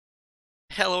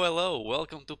Hello,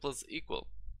 welcome to Plus Equal.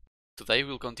 Today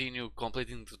we'll continue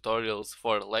completing tutorials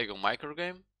for LEGO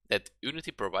Microgame that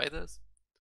Unity provides us.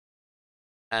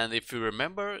 And if you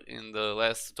remember, in the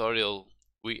last tutorial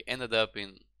we ended up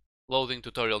in loading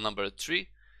tutorial number 3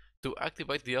 to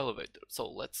activate the elevator. So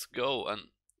let's go and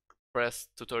press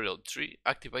tutorial 3,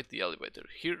 activate the elevator.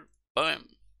 Here, bam!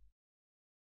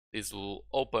 This will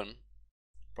open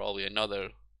probably another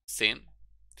scene.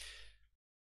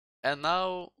 And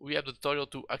now we have the tutorial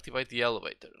to activate the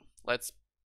elevator.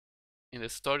 In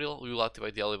this tutorial, we will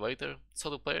activate the elevator so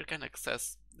the player can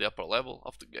access the upper level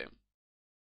of the game.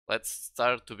 Let's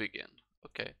start to begin.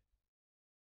 Okay.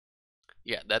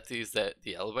 Yeah, that is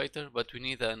the elevator, but we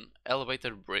need an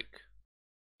elevator brick.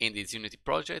 In this Unity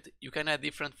project, you can add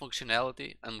different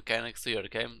functionality and mechanics to your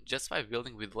game just by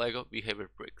building with LEGO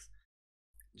behavior bricks.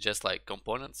 Just like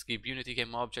components give Unity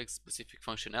game objects specific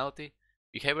functionality,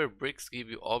 behavior bricks give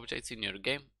you objects in your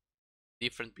game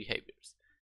different behaviors.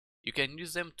 You can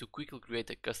use them to quickly create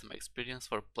a custom experience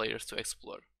for players to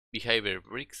explore. Behavior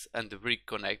bricks and the brick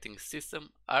connecting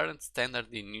system aren't standard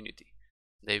in Unity.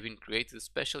 They've been created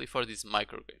especially for this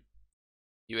microgame.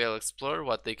 You will explore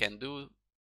what they can do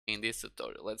in this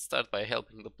tutorial. Let's start by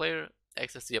helping the player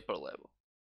access the upper level.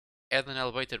 Add an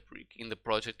elevator brick. In the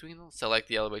project window, select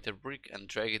the elevator brick and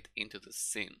drag it into the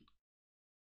scene.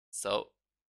 So,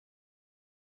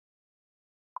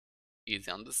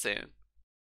 easy on the scene.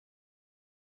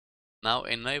 Now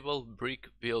enable brick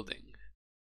building.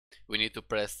 We need to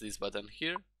press this button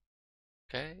here.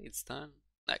 Okay, it's done.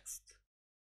 Next.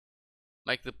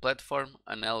 Make the platform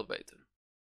an elevator.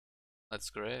 Let's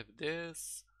grab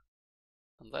this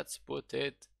and let's put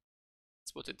it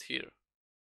here.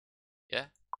 Yeah?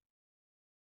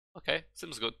 Okay,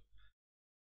 seems good.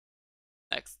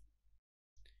 Next.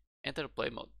 Enter play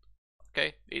mode.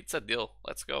 Okay, it's a deal.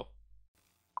 Let's go.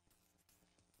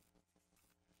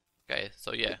 Okay,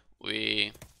 so yeah,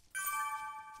 in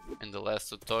the last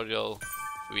tutorial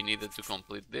we needed to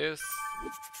complete this.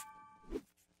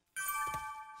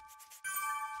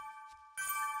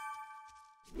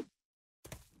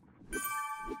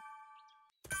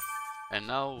 And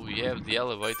now we have the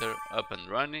elevator up and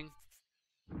running.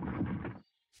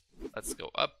 Let's go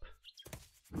up.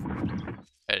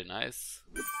 Very nice.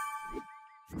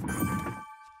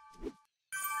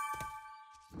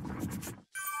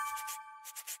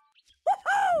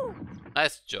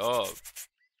 Nice job.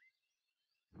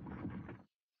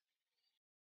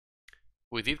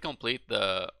 We did complete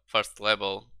the first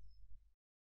level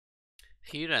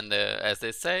here, and as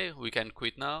they say, we can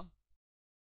quit now.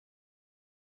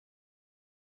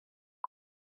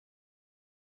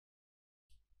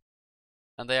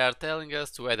 And they are telling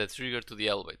us to add a trigger to the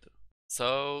elevator.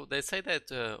 So they say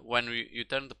that when you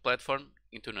turn the platform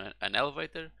into an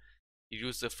elevator, you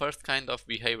use the first kind of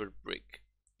behavior brick,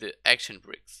 the action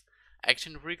bricks.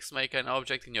 Action bricks make an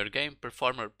object in your game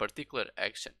perform a particular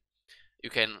action.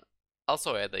 You can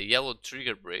also add a yellow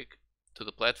trigger brick to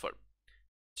the platform.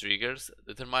 Triggers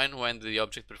determine when the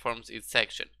object performs its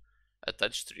action. A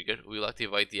touch trigger will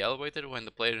activate the elevator when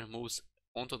the player moves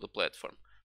onto the platform.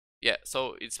 Yeah,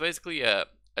 so it's basically a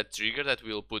trigger that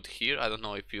we'll put here. I don't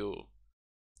know if you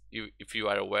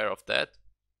are aware of that.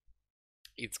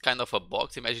 It's kind of a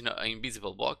box. Imagine an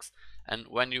invisible box, and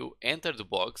when you enter the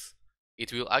box,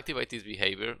 it will activate this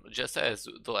behavior just as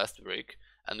the last brick,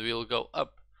 and we'll go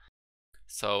up.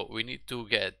 So we need to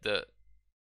get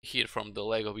here from the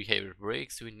LEGO behavior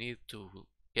bricks, we need to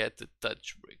get the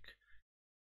touch brick.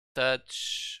 The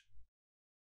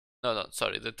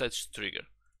touch trigger.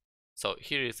 So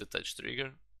here is the touch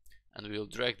trigger, and we'll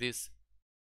drag this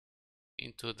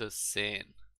into the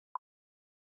scene.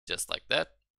 Just like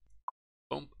that.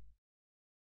 Boom.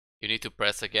 You need to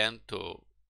press again to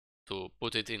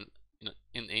put it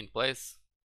in place.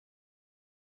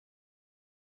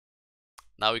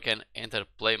 Now we can enter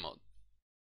play mode.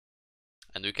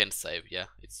 And we can save, yeah,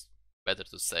 it's better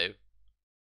to save.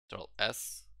 Ctrl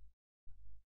S.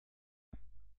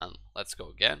 And let's go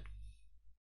again.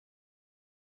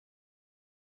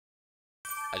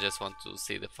 I just want to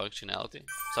see the functionality.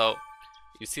 So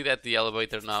you see that the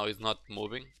elevator now is not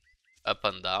moving up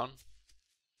and down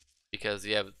because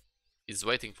is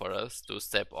waiting for us to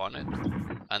step on it,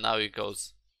 and now it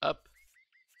goes up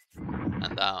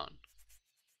and down.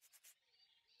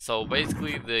 So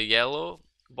basically the yellow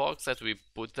box that we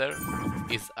put there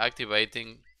is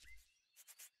activating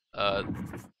the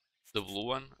blue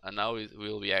one, and now it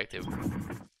will be active.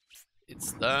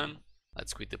 It's done.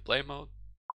 Let's quit the play mode.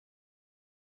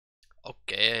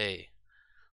 Okay,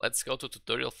 let's go to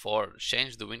tutorial 4,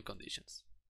 change the win conditions.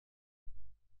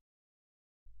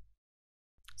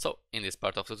 So in this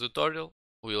part of the tutorial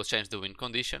we'll change the win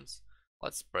conditions.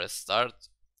 Let's press start.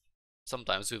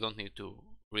 Sometimes we don't need to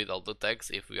read all the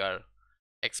text if we are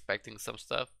expecting some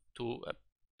stuff to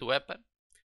happen.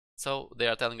 So they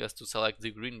are telling us to select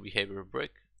the green behavior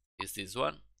brick, is this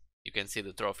one. You can see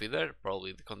the trophy there,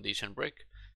 probably the condition brick,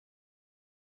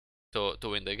 to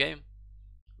win the game.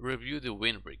 Review the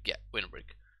win brick, yeah, win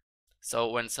brick. So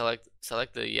when select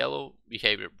the yellow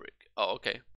behavior brick. Oh,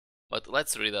 okay. But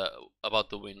let's read about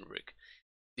the win brick.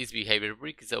 This behavior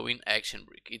brick is a win action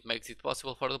brick. It makes it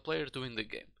possible for the player to win the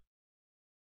game.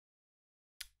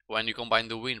 When you combine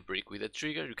the win brick with a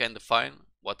trigger, you can define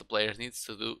what the player needs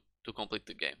to do to complete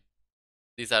the game.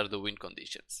 These are the win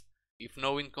conditions. If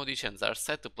no win conditions are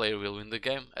set, the player will win the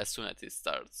game as soon as it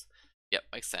starts. Yeah,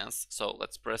 makes sense. So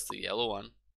let's press the yellow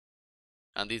one.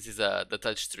 And this is the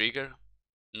touch trigger.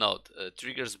 Note,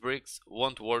 triggers bricks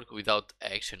won't work without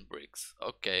action bricks.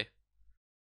 Okay,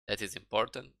 that is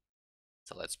important.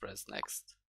 So let's press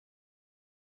next.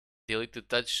 Delete the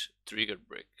touch trigger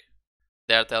brick.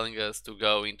 They are telling us to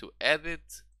go into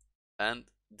edit and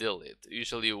delete.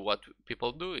 Usually what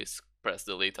people do is press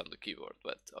delete on the keyboard,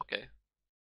 but okay.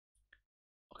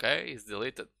 Okay, it's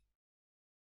deleted.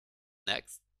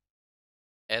 Next,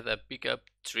 add a pickup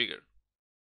trigger.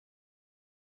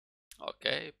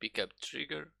 Okay, pickup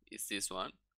trigger is this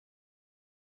one.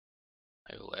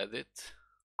 I will add it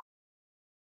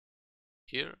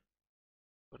here,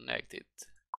 connect it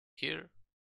here,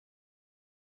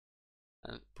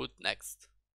 and put next.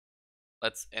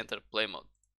 Let's enter play mode.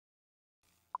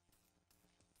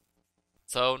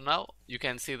 So now you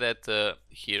can see that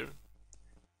here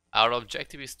our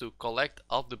objective is to collect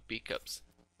all the pickups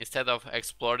instead of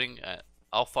exploring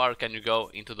how far can you go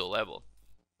into the level.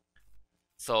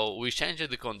 So we changed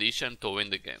the condition to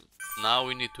win the game. Now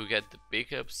we need to get the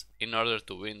pickups in order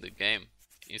to win the game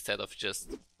instead of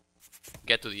just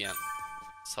get to the end.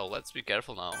 So let's be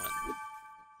careful now and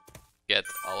get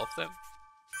all of them.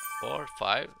 4,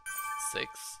 5,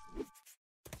 6,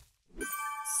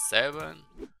 7,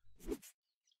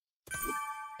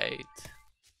 8,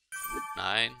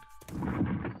 9.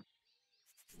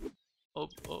 Oh,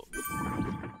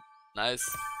 nice.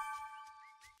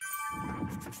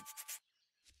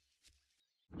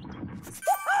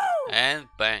 And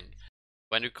bang.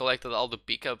 When we collected all the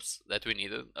pickups that we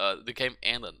needed, the game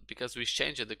ended because we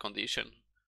changed the condition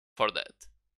for that.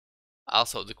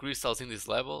 Also, the crystals in this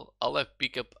level all have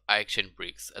pickup action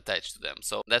bricks attached to them,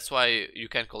 so that's why you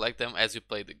can collect them as you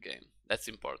play the game. That's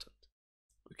important.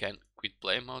 We can quit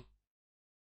play mode.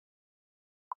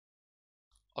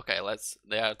 Okay,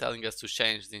 they are telling us to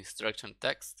change the instruction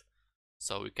text,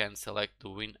 so we can select the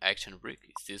win action brick,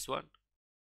 it's this one.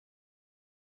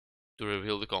 To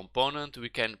reveal the component, we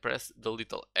can press the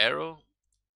little arrow.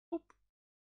 Oop.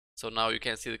 So now you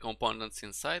can see the components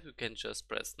inside. We can just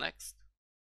press next.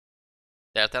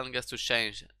 They are telling us to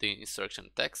change the instruction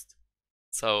text.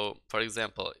 So for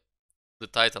example, the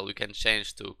title we can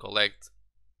change to collect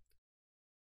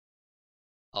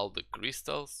all the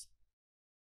crystals,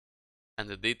 and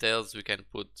the details we can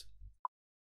put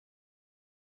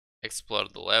explore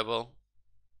the level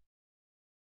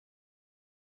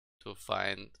to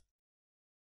find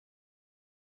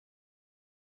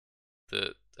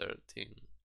the 13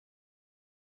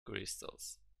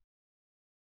 crystals.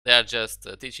 They are just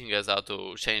teaching us how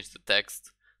to change the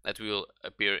text that will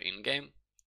appear in game.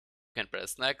 You can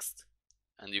press next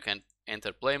and you can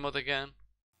enter play mode again,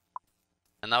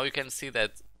 and now you can see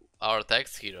that our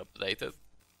text here updated.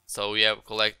 So we have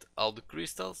collect all the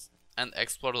crystals and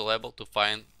explore the level to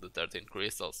find the 13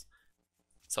 crystals.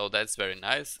 So that's very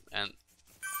nice, and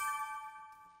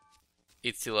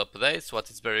it still updates, what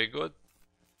is very good.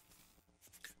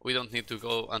 We don't need to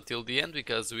go until the end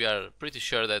because we are pretty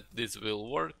sure that this will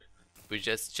work. We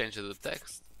just changed the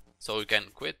text, so we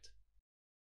can quit.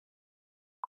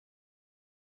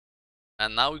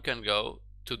 And now we can go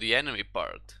to the enemy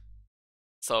part.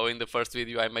 So in the first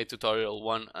video I made tutorial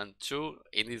 1 and 2.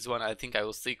 In this one I think I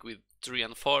will stick with 3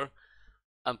 and 4.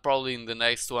 And probably in the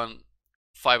next one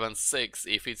 5 and 6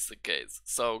 if it's the case.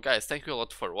 So guys, thank you a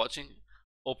lot for watching.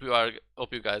 Hope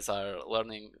you guys are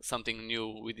learning something new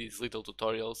with these little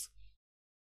tutorials.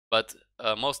 But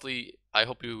mostly I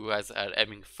hope you guys are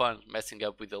having fun messing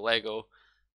up with the Lego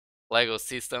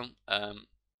system.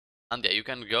 And yeah, you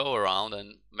can go around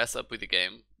and mess up with the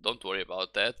game. Don't worry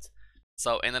about that.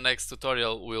 So in the next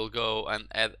tutorial we'll go and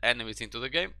add enemies into the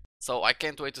game. So I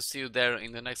can't wait to see you there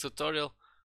in the next tutorial.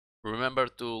 Remember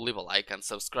to leave a like and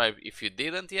subscribe if you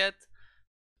didn't yet.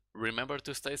 Remember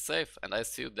to stay safe, and I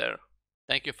see you there.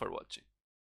 Thank you for watching.